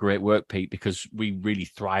 Keep up the great work, Pete, because we really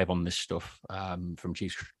thrive on this stuff from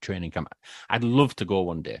Chiefs training camp. I'd love to go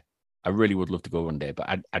one day. I really would love to go one day,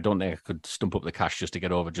 but I don't think I could stump up the cash just to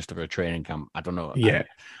get over just for a training camp. I don't know. Yeah.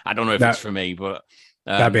 I don't know if it's for me, but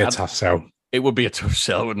that'd be a tough sell. It would be a tough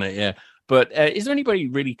sell, wouldn't it? Yeah. But is there anybody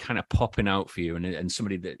really kind of popping out for you and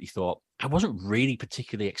somebody that you thought, I wasn't really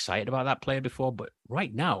particularly excited about that player before, but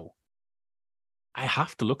right now I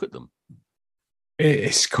have to look at them?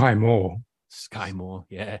 It's Sky Moore. Sky Moore,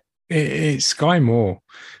 yeah. It's Sky Moore.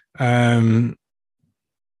 I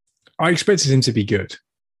expected him to be good.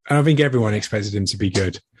 And I think everyone expected him to be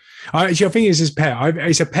good. I think it's his pair.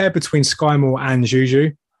 It's a pair between Sky Moore and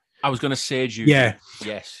Juju. I was going to say Juju. Yeah.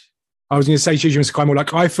 Yes. I was going to say Juju and Sky Moore.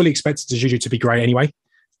 Like, I fully expected Juju to be great anyway.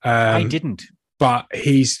 I didn't. But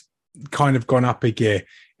he's kind of gone up a gear.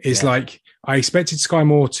 It's like, I expected Sky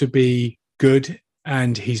Moore to be good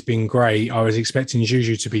and he's been great. I was expecting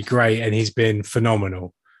Juju to be great and he's been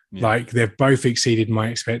phenomenal. Yeah. Like, they've both exceeded my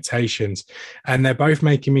expectations and they're both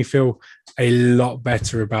making me feel a lot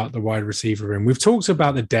better about the wide receiver room. We've talked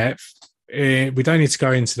about the depth. We don't need to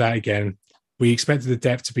go into that again. We expected the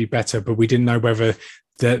depth to be better, but we didn't know whether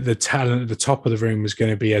the talent at the top of the room was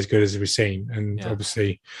going to be as good as we've seen. And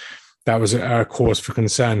obviously that was a cause for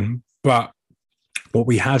concern. But what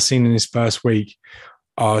we have seen in this first week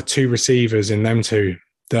are two receivers in them two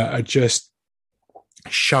that are just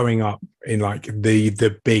showing up in like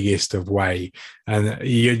the biggest of way, and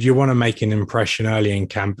you want to make an impression early in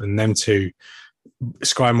camp, and them two,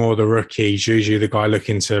 Sky Moore the rookie, Juju the guy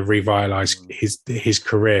looking to revitalize his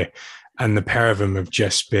career, and the pair of them have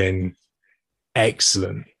just been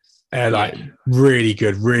excellent. Like really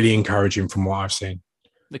good, really encouraging from what I've seen.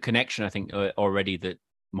 The connection, I think, already that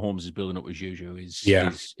Mahomes is building up with Juju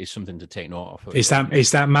is something to take note of. It's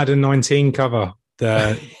that Madden 19 cover.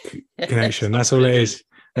 The connection. That's all it is.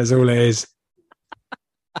 That's all it is.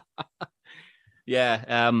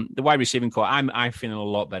 Yeah. The wide receiving core. I'm feeling a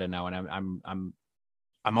lot better now, and I'm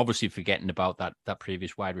obviously forgetting about that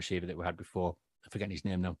previous wide receiver that we had before. I'm forgetting his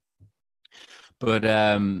name now. But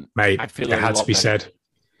mate, I feel it had to be said.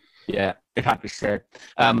 Yeah, it had to be said.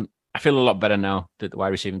 I feel a lot better now that the wide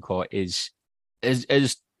receiving core is as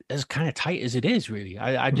kind of tight as it is. Really,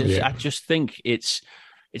 I just think it's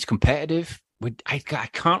competitive. I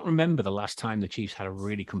can't remember the last time the Chiefs had a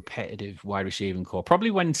really competitive wide receiving core.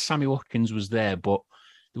 Probably when Sammy Watkins was there, but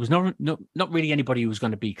there was not really anybody who was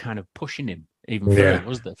going to be kind of pushing him even further,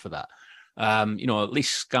 was there, for that? At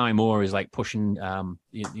least Sky Moore is like pushing,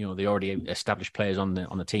 the already established players on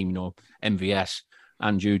the team, MVS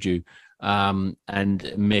and Juju,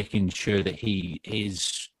 and making sure that he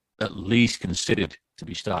is at least considered to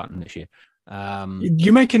be starting this year.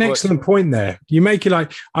 You make an excellent point there. You make it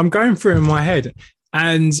like, I'm going through it in my head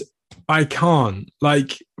and I can't.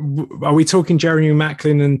 Like, are we talking Jeremy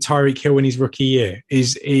Macklin and Tyreek Hill in his rookie year?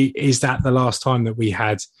 Is that the last time that we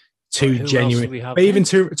had two genuine? But even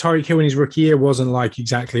Tyreek Hill in his rookie year wasn't like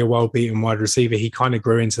exactly a well-beaten wide receiver. He kind of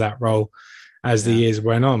grew into that role as the years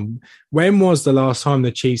went on. When was the last time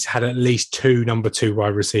the Chiefs had at least two number 2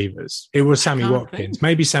 wide receivers? It was Sammy Watkins,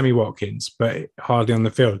 maybe Sammy Watkins, but hardly on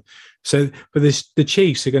the field. So, but the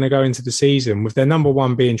Chiefs are going to go into the season with their number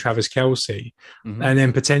 1 being Travis Kelce, and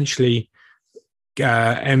then potentially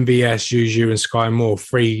MVS, Juju, and Sky Moore,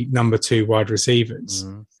 3 number 2 wide receivers.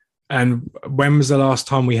 And when was the last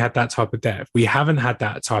time we had that type of depth? We haven't had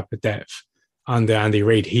that type of depth under Andy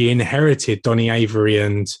Reid. He inherited Donnie Avery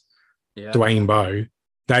and Dwayne Bowe.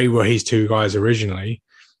 They were his 2 guys originally.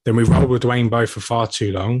 Then we rolled with Dwayne Bowe for far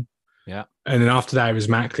too long. Yeah, and then after that it was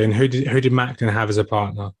Macklin. Who did Macklin have as a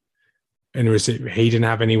partner? And he didn't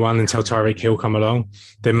have anyone until Tyreek Hill come along.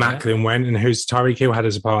 Then Macklin went, and who's Tyreek Hill had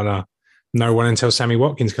as a partner? No one until Sammy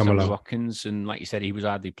Watkins come along. Watkins, and like you said, he was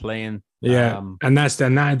hardly playing. Yeah, and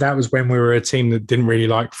that was when we were a team that didn't really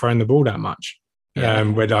like throwing the ball that much. With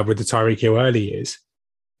the Tyreek Hill early years,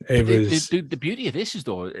 the beauty of this is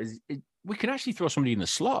we can actually throw somebody in the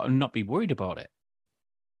slot and not be worried about it.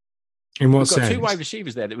 In what sense? We've got 2 wide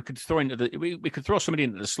receivers there that we could throw into we could throw somebody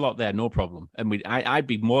into the slot there, no problem. And I'd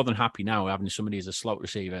be more than happy now having somebody as a slot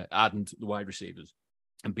receiver, adding to the wide receivers.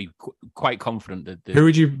 and be quite confident that who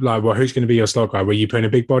would you like? Well, who's going to be your slot guy? Were you putting a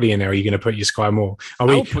big body in there? Or are you going to put your Sky Moore?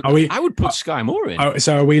 I would put Sky Moore in.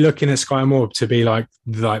 So are we looking at Sky Moore to be like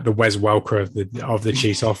the Wes Welker of the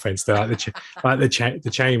Chiefs offense, the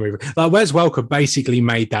chain mover? Like Wes Welker basically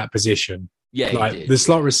made that position. Yeah, like the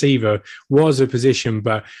slot receiver was a position,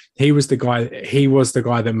 but he was the guy. He was the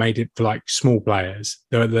guy that made it for like small players,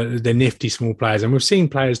 the nifty small players. And we've seen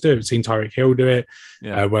players do it. We've seen Tyreek Hill do it.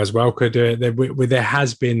 Wes Welker do it. There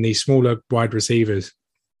has been these smaller wide receivers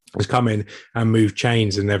who's come in and move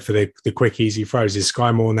chains, and then for the quick, easy throws. Is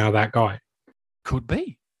Sky Moore now that guy? Could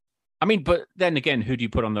be. I mean, but then again, who do you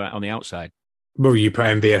put on the outside? Well, you put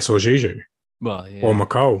MVS or Juju. Well, or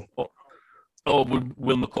McCall. Or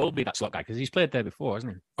will McCall be that slot guy? Because he's played there before,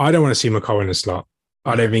 hasn't he? I don't want to see McCall in the slot.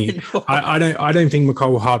 I don't think. I don't think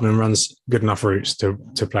McCall Hardman runs good enough routes to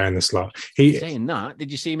play in the slot. Saying that,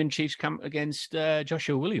 did you see him in Chiefs camp against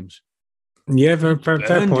Joshua Williams? Yeah, fair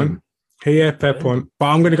point. Yeah, fair point. But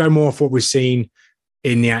I'm going to go more for what we've seen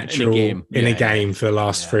in the actual in a game for the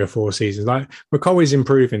last 3 or 4 seasons. Like McCall is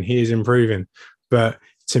improving. He is improving, but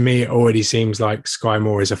to me, it already seems like Sky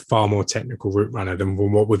Moore is a far more technical route runner than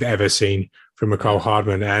what we've ever seen from McCall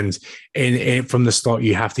Hardman. And from the slot,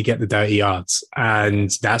 you have to get the dirty yards. And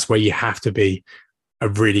that's where you have to be a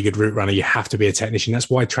really good route runner. You have to be a technician. That's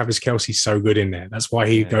why Travis Kelce's so good in there. That's why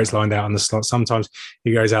he goes lined out on the slot. Sometimes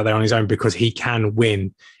he goes out there on his own because he can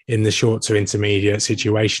win in the short to intermediate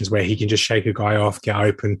situations where he can just shake a guy off, get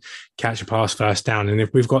open, catch a pass, first down. And if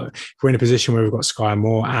we're in a position where we've got Sky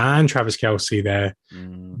Moore and Travis Kelce there,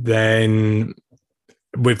 then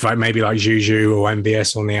with maybe like Juju or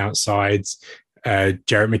MVS on the outsides,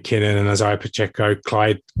 Jarrett McKinnon and Isaiah Pacheco,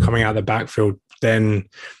 Clyde coming out of the backfield, then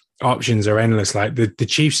options are endless. Like the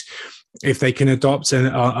Chiefs, if they can adopt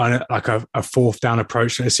a fourth down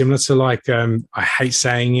approach, similar to like I hate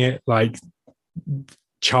saying it, like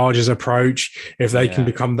Chargers approach, if they can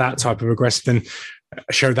become that type of aggressive, then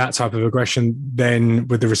show that type of aggression, then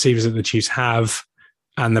with the receivers that the Chiefs have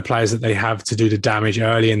and the players that they have to do the damage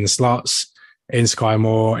early in the slots, in Sky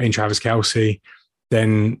Moore, in Travis Kelce,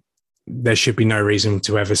 then there should be no reason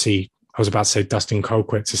to ever see, I was about to say Dustin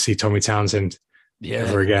Colquitt, to see Tommy Townsend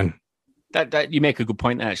ever again. That you make a good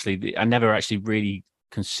point, actually. I never actually really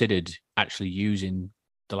considered actually using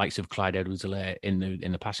the likes of Clyde Edwards-Helaire in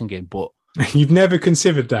the passing game, but you've never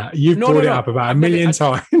considered that. You've brought it up about a million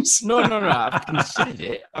times. No. I've considered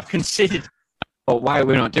it. I've considered why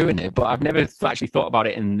we're not doing it, but I've never actually thought about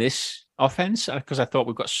it in this offense because I thought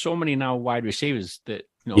we've got so many now wide receivers that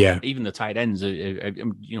even the tight ends.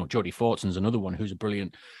 Jody Fortson's another one who's a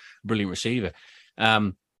brilliant receiver,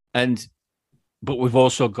 but we've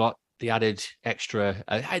also got the added extra.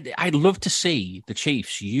 I'd love to see the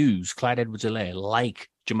Chiefs use Clyde Edwards-Helaire like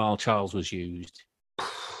Jamal Charles was used.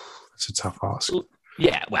 It's a tough ask.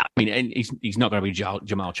 Yeah, well, I mean, he's not going to be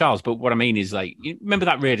Jamal Charles, but what I mean is, like, you remember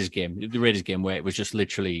that Raiders game, where it was just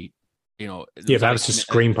literally, that was just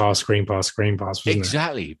screen pass, wasn't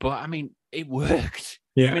exactly. But I mean, it worked.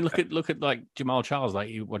 Yeah, I mean, look at like Jamal Charles,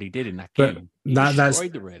 like what he did in that game. But that's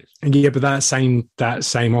the Raiders. Yeah, but that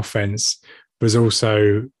same offense was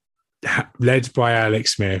also led by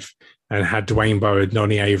Alex Smith and had Dwayne Bowe and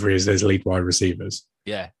Nonnie Avery as their lead wide receivers.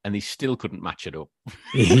 Yeah, and they still couldn't match it up.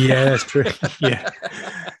 Yeah, that's true. Yeah.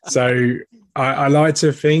 So I like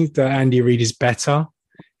to think that Andy Reid is better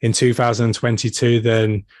in 2022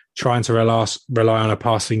 than trying to rely on a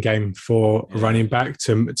passing game for a running back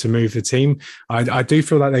to move the team. I do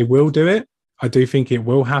feel like they will do it. I do think it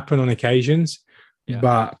will happen on occasions,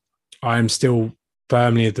 but I'm still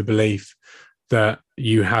firmly of the belief that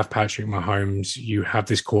you have Patrick Mahomes, you have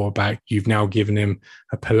this quarterback, you've now given him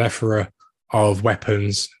a plethora of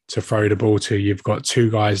weapons to throw the ball to. You've got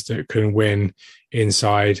 2 guys that can win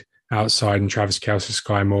inside, outside, and Travis Kelce,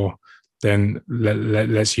 Sky Moore. Then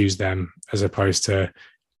let's use them as opposed to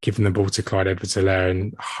giving the ball to Clyde Edwards-Helaire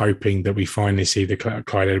and hoping that we finally see the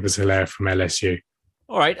Clyde Edwards-Helaire from LSU.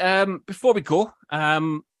 All right. Before we go,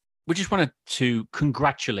 we just wanted to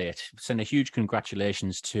send a huge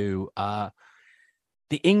congratulations to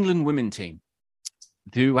the England women team,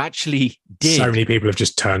 who actually did. So many people have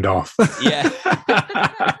just turned off. Yeah.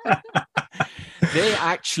 They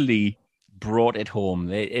actually brought it home.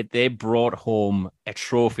 They brought home a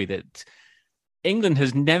trophy that England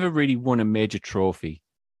has never really won a major trophy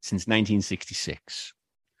since 1966.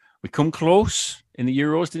 We come close in the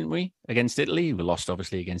Euros, didn't we? Against Italy. We lost,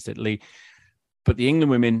 obviously, against Italy. But the England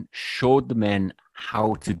women showed the men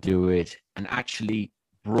how to do it and actually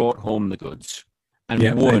brought home the goods and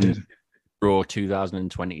won Euro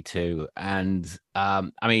 2022. And I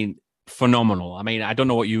mean, phenomenal. I mean, I don't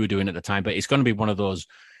know what you were doing at the time, but it's going to be one of those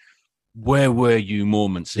where were you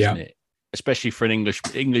moments, isn't it? Especially for an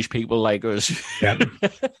English people like us. Yeah.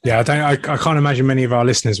 I can't imagine many of our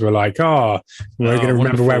listeners were like, we're going to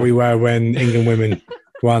remember where we were when England women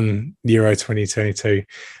won Euro 2022.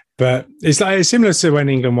 But it's similar to when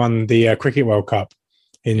England won the Cricket World Cup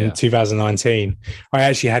in 2019. I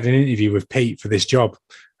actually had an interview with Pete for this job,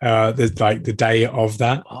 the day of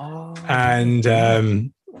that. And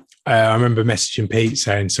I remember messaging Pete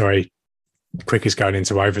saying, sorry, cricket's going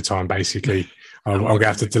into overtime, basically. I'm going to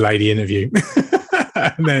have to delay the interview.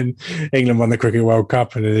 And then England won the Cricket World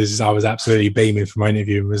Cup, and I was absolutely beaming for my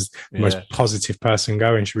interview and was the most positive person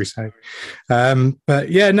going, should we say. But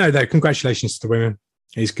congratulations to the women.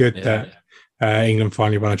 It's good that England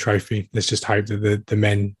finally won a trophy. Let's just hope that the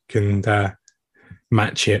men can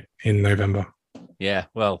match it in November. Yeah,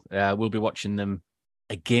 well, we'll be watching them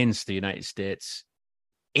against the United States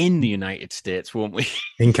in the United States, won't we?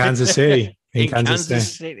 In Kansas City. In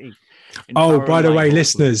Kansas City. By the way,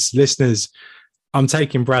 listeners, I'm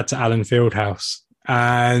taking Brad to Allen Fieldhouse,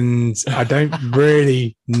 and I don't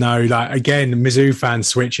really know. Again, Mizzou fans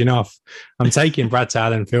switching off. I'm taking Brad to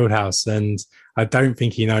Allen Fieldhouse, and I don't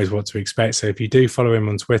think he knows what to expect. So if you do follow him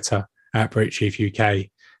on Twitter at BritChiefUK,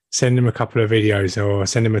 send him a couple of videos or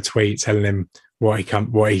send him a tweet telling him what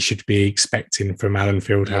he should be expecting from Allen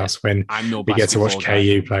Fieldhouse when we get to watch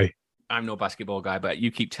KU play. I'm no basketball guy, but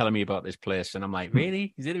you keep telling me about this place, and I'm like,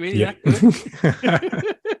 really? Is it really that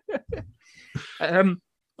good?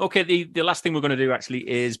 Okay, the last thing we're going to do actually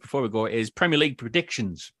is, before we go, is Premier League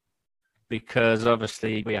predictions, because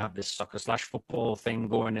obviously we have this soccer/football thing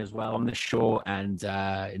going as well on this show, and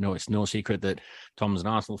it's no secret that Tom's an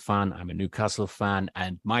Arsenal fan, I'm a Newcastle fan,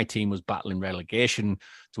 and my team was battling relegation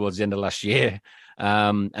towards the end of last year,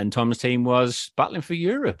 and Tom's team was battling for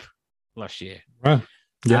Europe last year. Wow.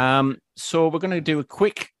 Yeah. So we're going to do a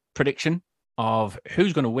quick prediction of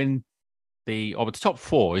who's going to win the top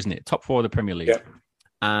four, isn't it? Top four of the Premier League,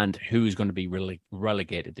 and who's going to be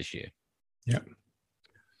relegated this year. Yeah. Do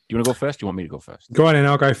you want to go first? Do you want me to go first? Go on, and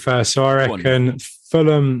I'll go first. So I reckon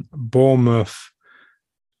Fulham, Bournemouth,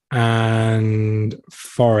 and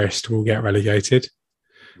Forest will get relegated.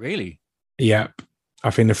 Really? Yep.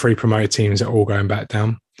 I think the three promoted teams are all going back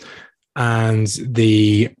down, and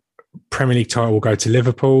the Premier League title will go to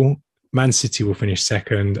Liverpool. Man City will finish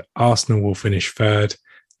second. Arsenal will finish third,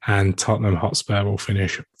 and Tottenham Hotspur will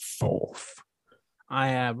finish fourth.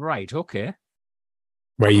 Right. Okay.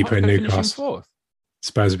 Where you put Newcastle? Fourth.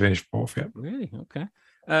 Spurs will finish fourth. Yep. Really? Okay.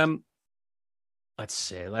 Let's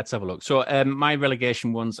see. Let's have a look. So my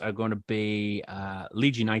relegation ones are going to be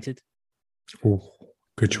Leeds United. Oh,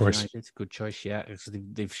 good choice. United, good choice. Yeah,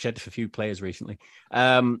 they've shed a few players recently.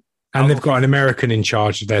 And they've got an American in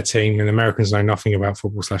charge of their team, and Americans know nothing about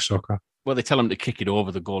football/soccer. Well, they tell them to kick it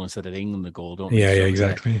over the goal instead of England the goal, don't they? Yeah,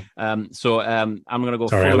 exactly. I'm going to go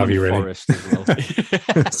Fulham, I love you, really. Forest as well.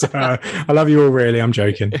 So, I love you all, really. I'm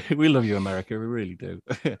joking. We love you, America. We really do.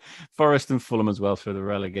 Forest and Fulham as well for the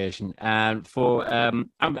relegation. And for I'm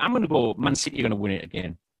going to go Man City are going to win it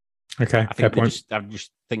again. Okay, fair point. I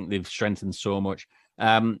just think they've strengthened so much. So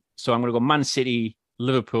I'm going to go Man City,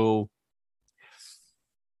 Liverpool.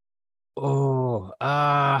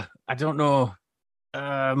 I don't know.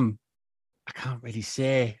 I can't really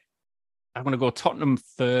say. I'm going to go Tottenham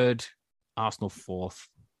third, Arsenal fourth.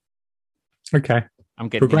 Okay. I'm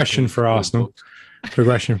getting progression for Arsenal.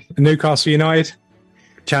 Progression. Newcastle United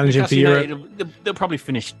challenging for Europe. They'll probably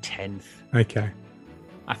finish 10th. Okay.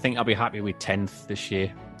 I think I'll be happy with 10th this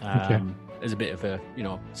year. Okay. As a bit of a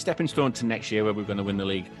stepping stone to next year where we're going to win the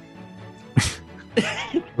league.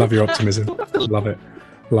 Love your optimism. Love it.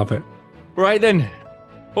 Love it. Right then.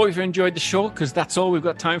 Hope you've enjoyed the show, because that's all we've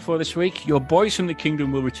got time for this week. Your Boys from the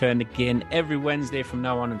Kingdom will return again every Wednesday from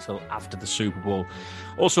now on until after the Super Bowl.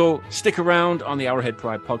 Also, stick around on the Arrowhead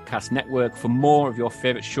Pride Podcast Network for more of your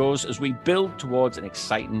favourite shows as we build towards an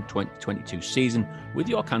exciting 2022 season with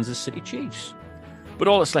your Kansas City Chiefs. But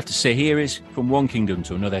all that's left to say here is, from one kingdom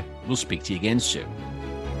to another, we'll speak to you again soon.